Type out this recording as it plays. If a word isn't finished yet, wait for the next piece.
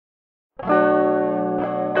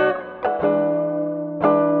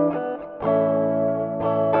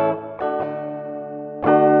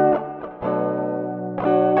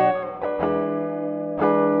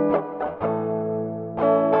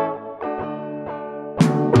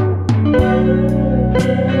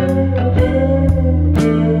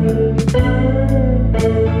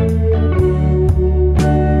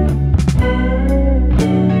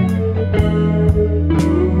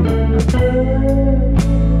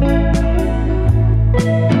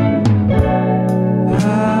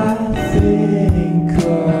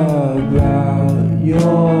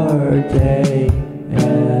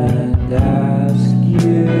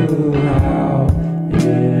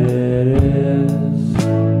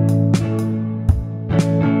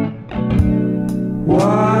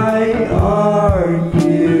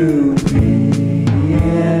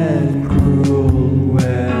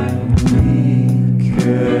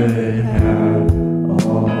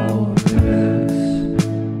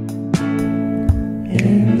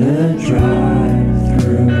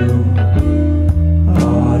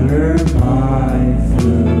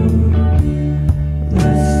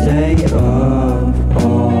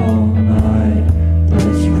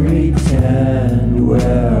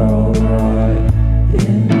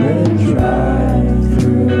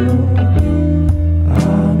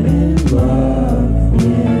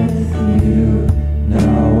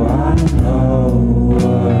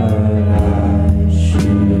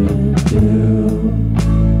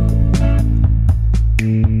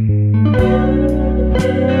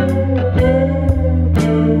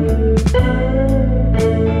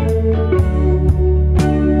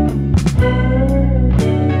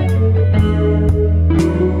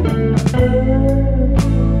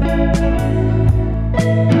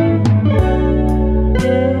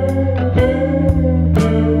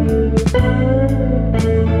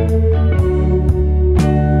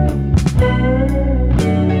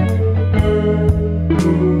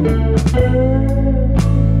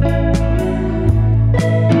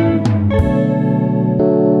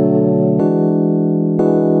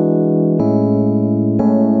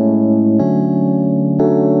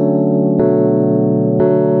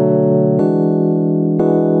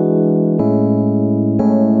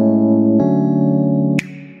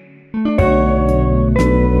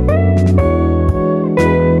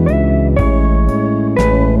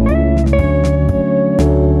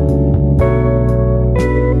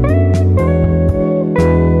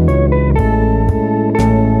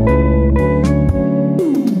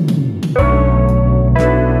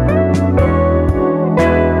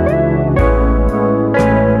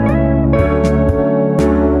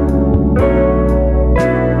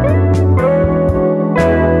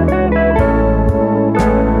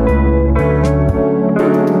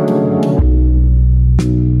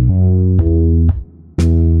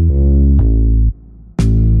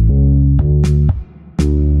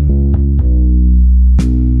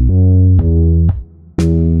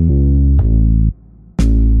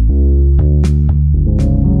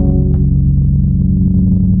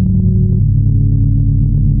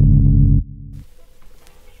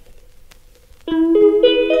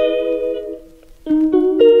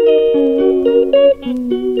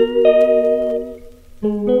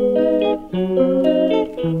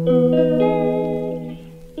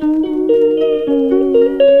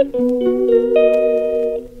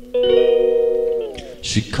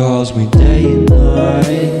She calls me day and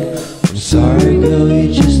night. I'm sorry girl,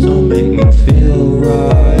 you just don't make me feel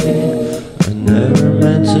right. I never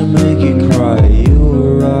meant to make you cry, you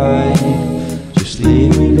were right. Just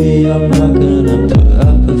leave me be, I'm not gonna put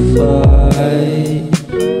up a fight.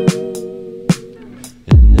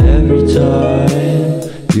 And every time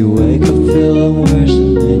you wake up feeling worse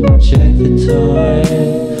and then you check the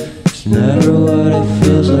time. It's never what it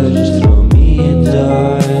feels like, just throw me a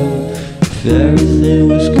dime. If everything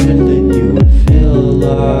was good, then you would feel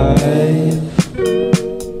alive.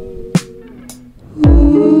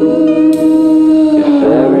 If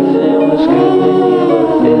everything was good, then you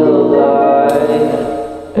would feel alive.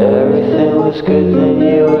 Everything was good, then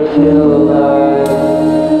you would feel alive.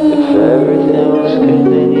 If everything was good,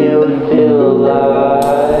 then you would feel alive.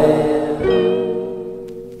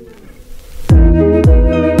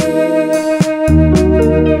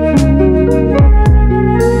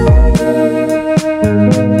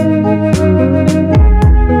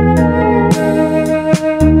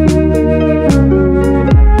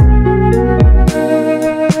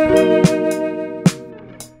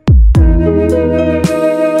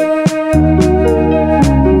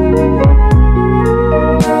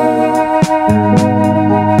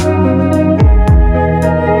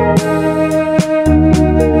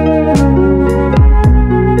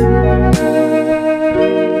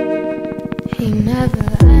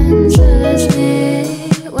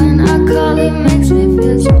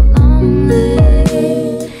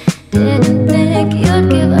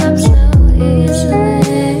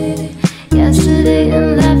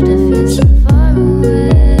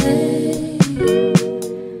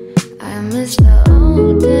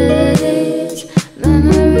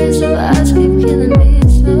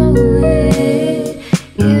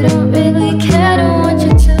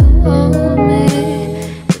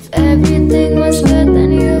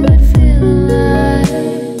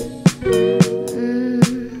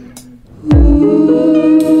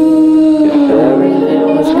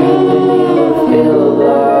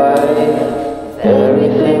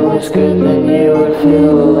 everything was good, then you would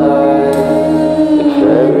feel alive. If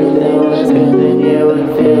everything was good, then you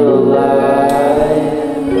would feel alive.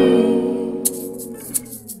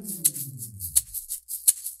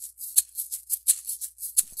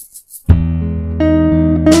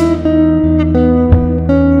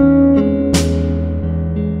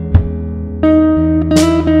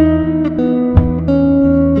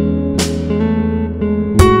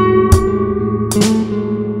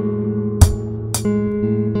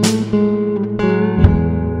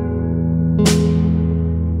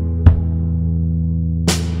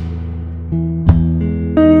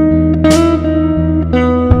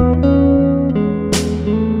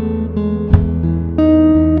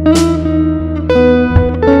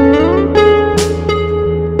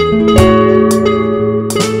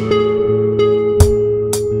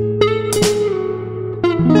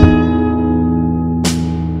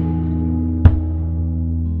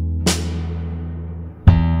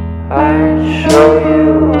 I'd show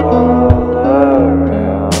you all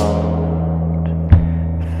around.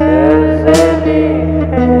 If there's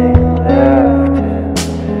anything left in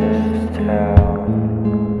this town,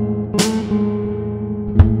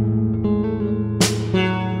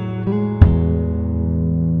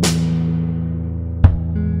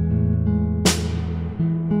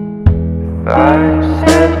 if I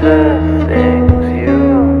said the things you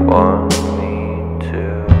want me to,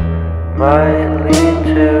 might lead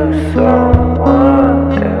to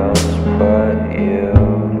someone else but you.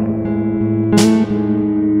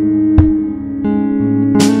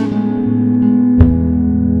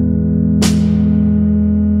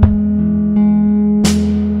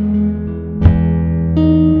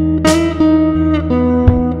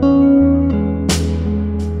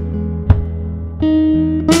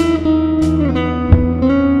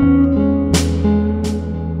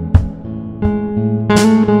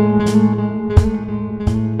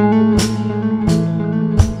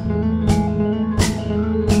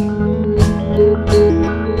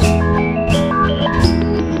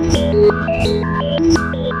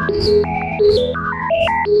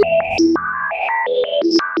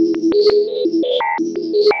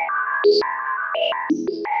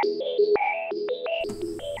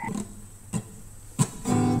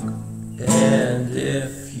 And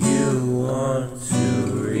if you want to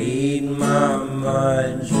read my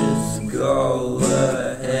mind, just go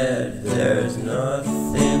ahead. There's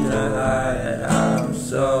nothing to hide. I'm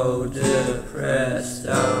so depressed,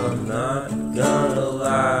 I'm not gonna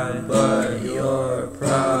lie. But your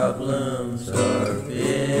problems are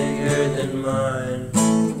bigger than mine.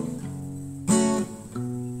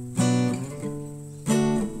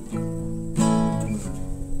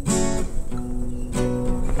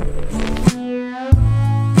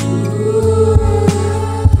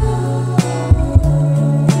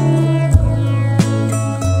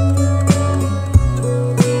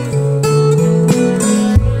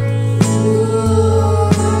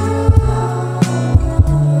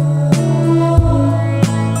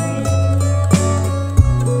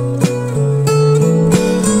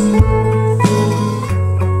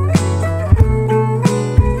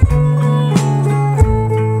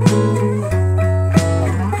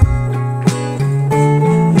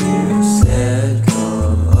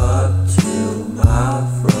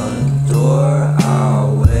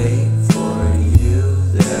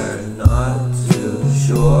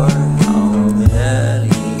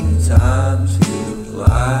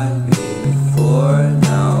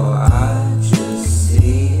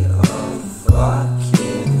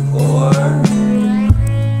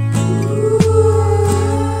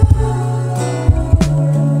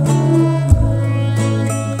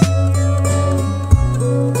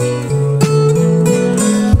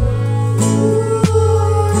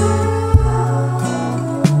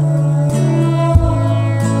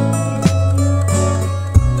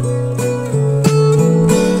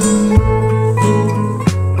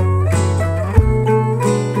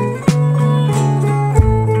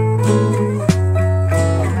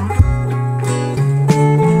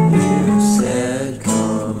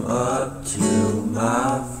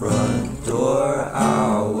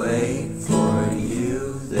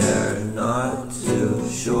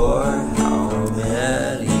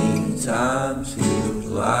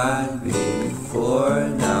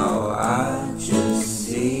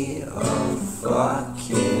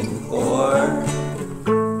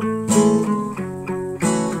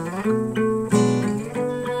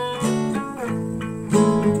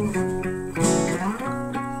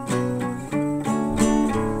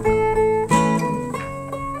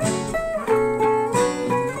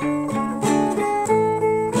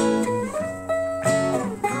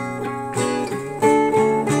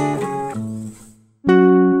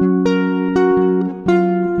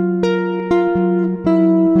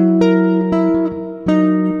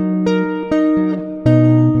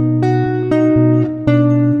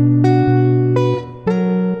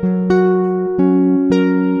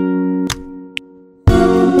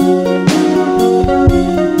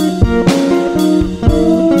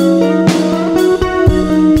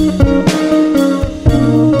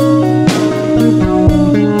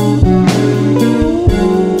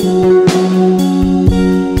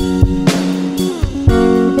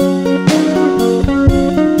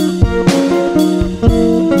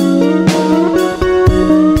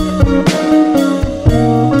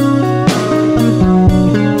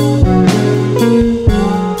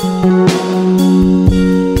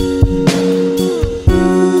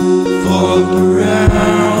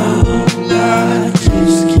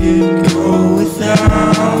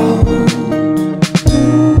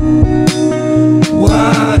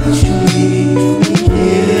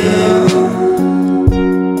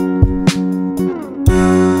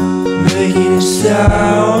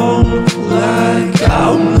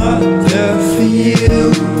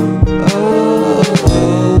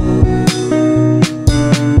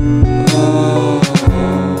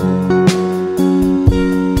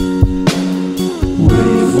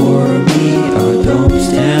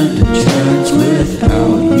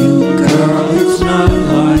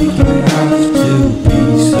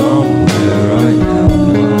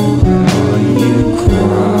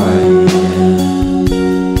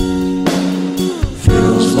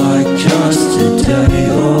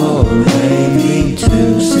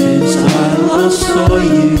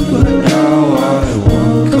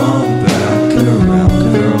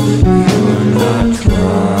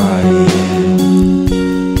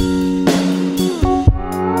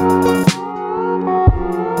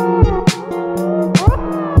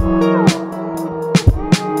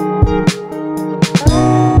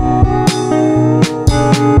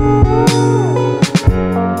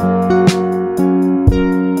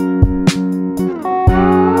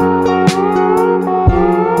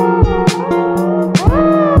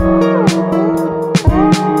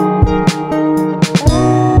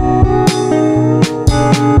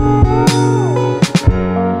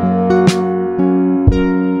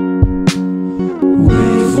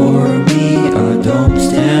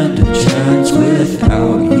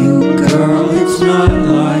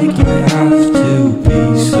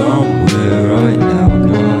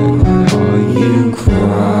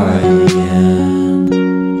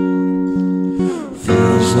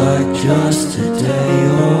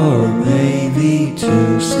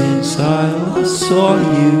 saw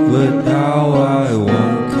you, but now I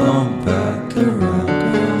won't come back around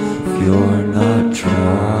if you're not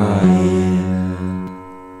trying.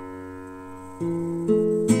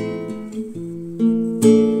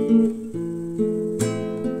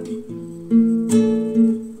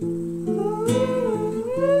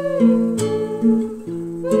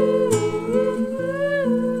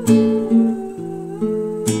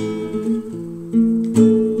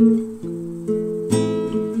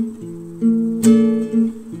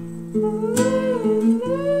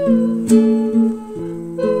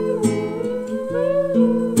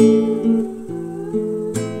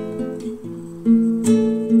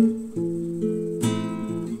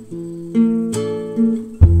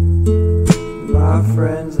 My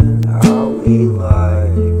friends and how we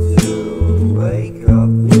like to wake up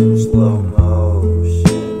in slow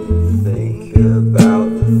motion, think about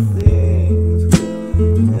the things we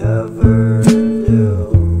never do.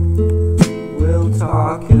 We'll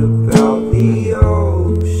talk about the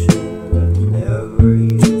ocean, but never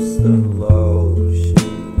use the lotion.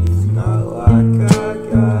 It's not like I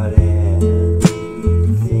got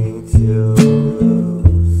anything to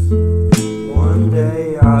lose. One day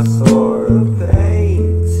I saw a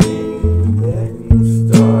painting, then you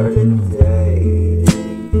started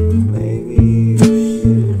dating. Maybe you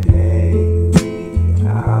should hang me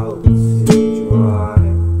out to dry.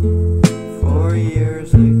 4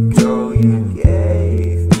 years ago you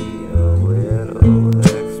gave me a little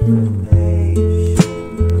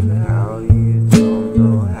explanation of how you don't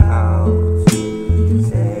know how to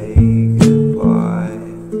say goodbye.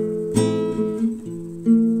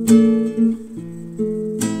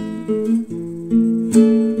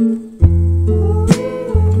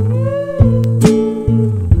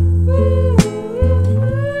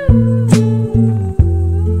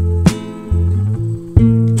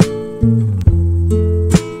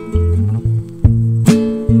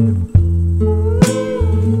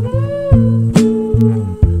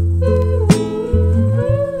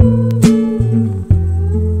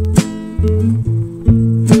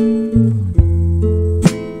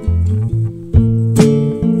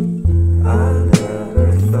 I never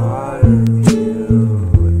thought of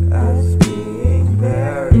you as being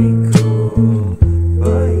very cool,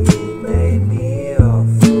 but you made me a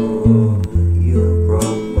fool. You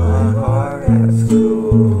broke my heart at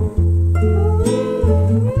school.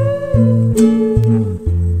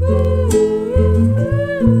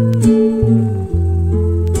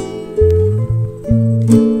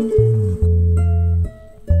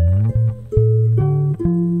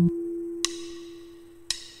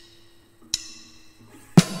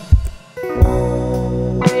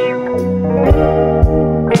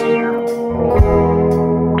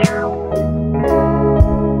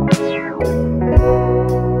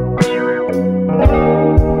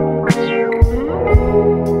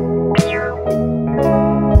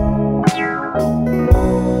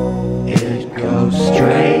 It goes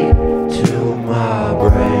straight to my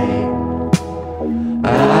brain. I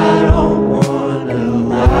don't wanna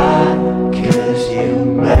lie, 'cause you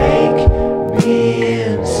make me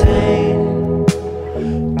insane.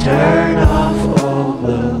 Turn off all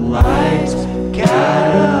the lights, got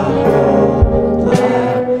a whole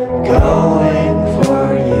lot going for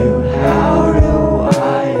you. How do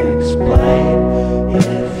I explain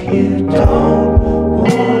if you don't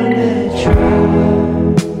wanna try?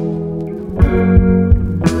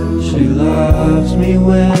 She loves me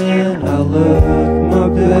when I look my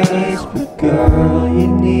best, but girl, you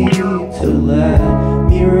need to let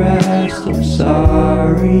me rest. I'm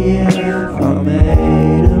sorry if I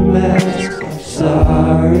made a mess. I'm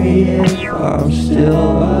sorry if I'm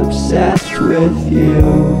still obsessed with you.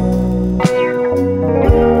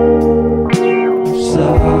 I'm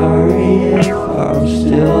sorry if I'm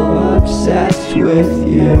still obsessed with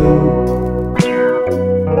you.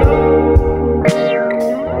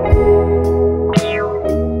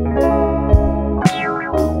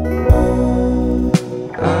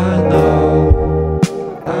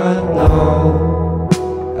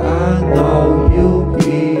 I know you'll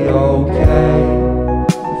be okay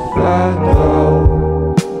if I go,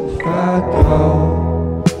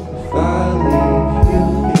 if I leave you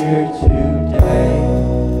here today.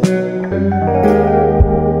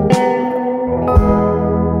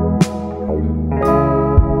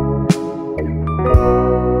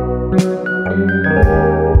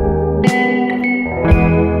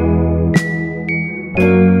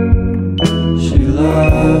 She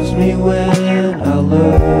loves me when I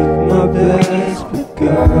look my best, but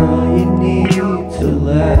girl, you need to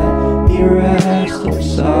let me rest. I'm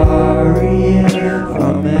sorry if I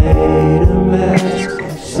made a mess.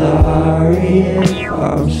 I'm sorry if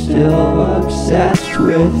I'm still obsessed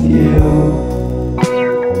with you.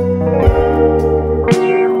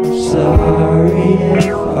 Sorry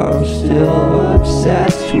if I'm still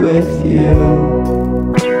obsessed with you.